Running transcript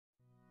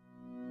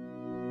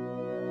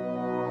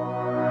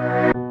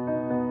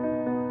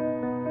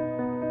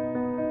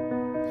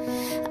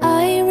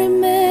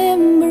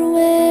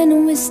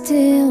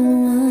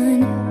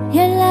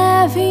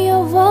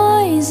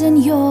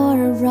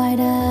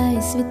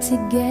promise we're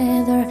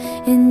together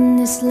in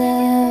this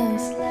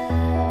love.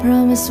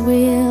 Promise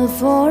we'll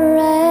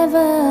forever.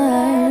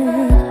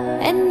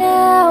 And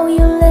now you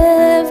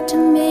left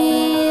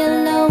me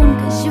alone,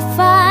 'cause you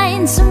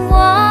find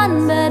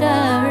someone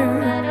better.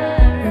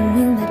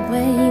 Going that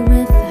way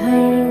with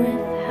her.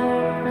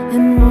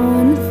 And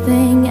one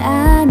thing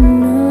I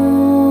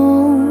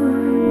know,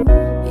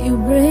 you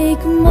break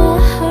my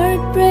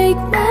heart, break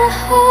my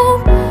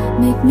hope,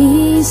 make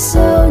me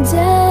so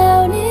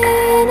down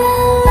in a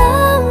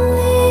loneliness.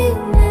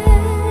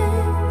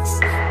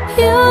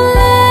 You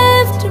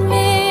left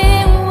me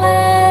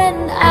when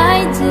I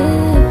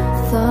did.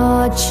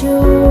 Thought you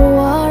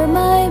are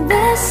my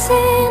best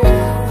sin,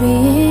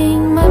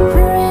 being my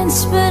prince,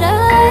 but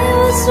I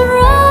was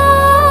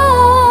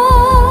wrong.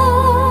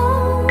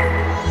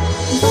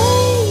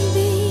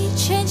 Baby,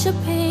 change the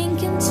pink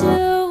into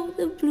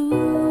the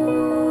blue.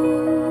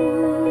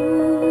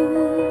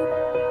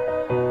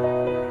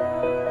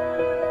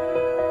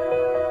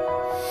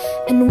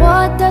 And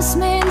what does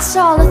means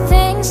all the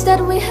things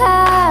that we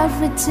have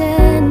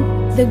written,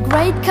 the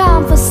great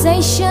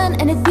conversation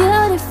and a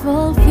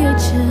beautiful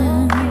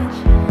future,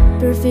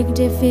 perfect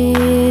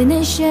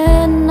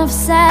definition of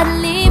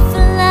sadly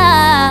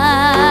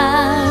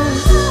love.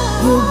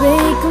 You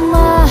break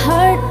my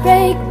heart,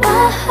 break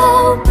my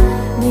hope,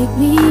 make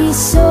me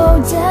so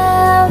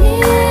down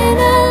in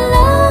a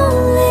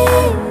loneliness.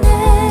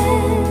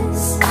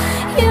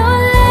 You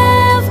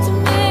left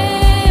me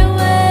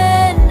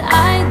when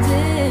I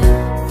did.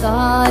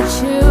 Thought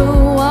you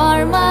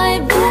are my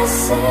best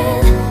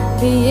sin,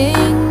 being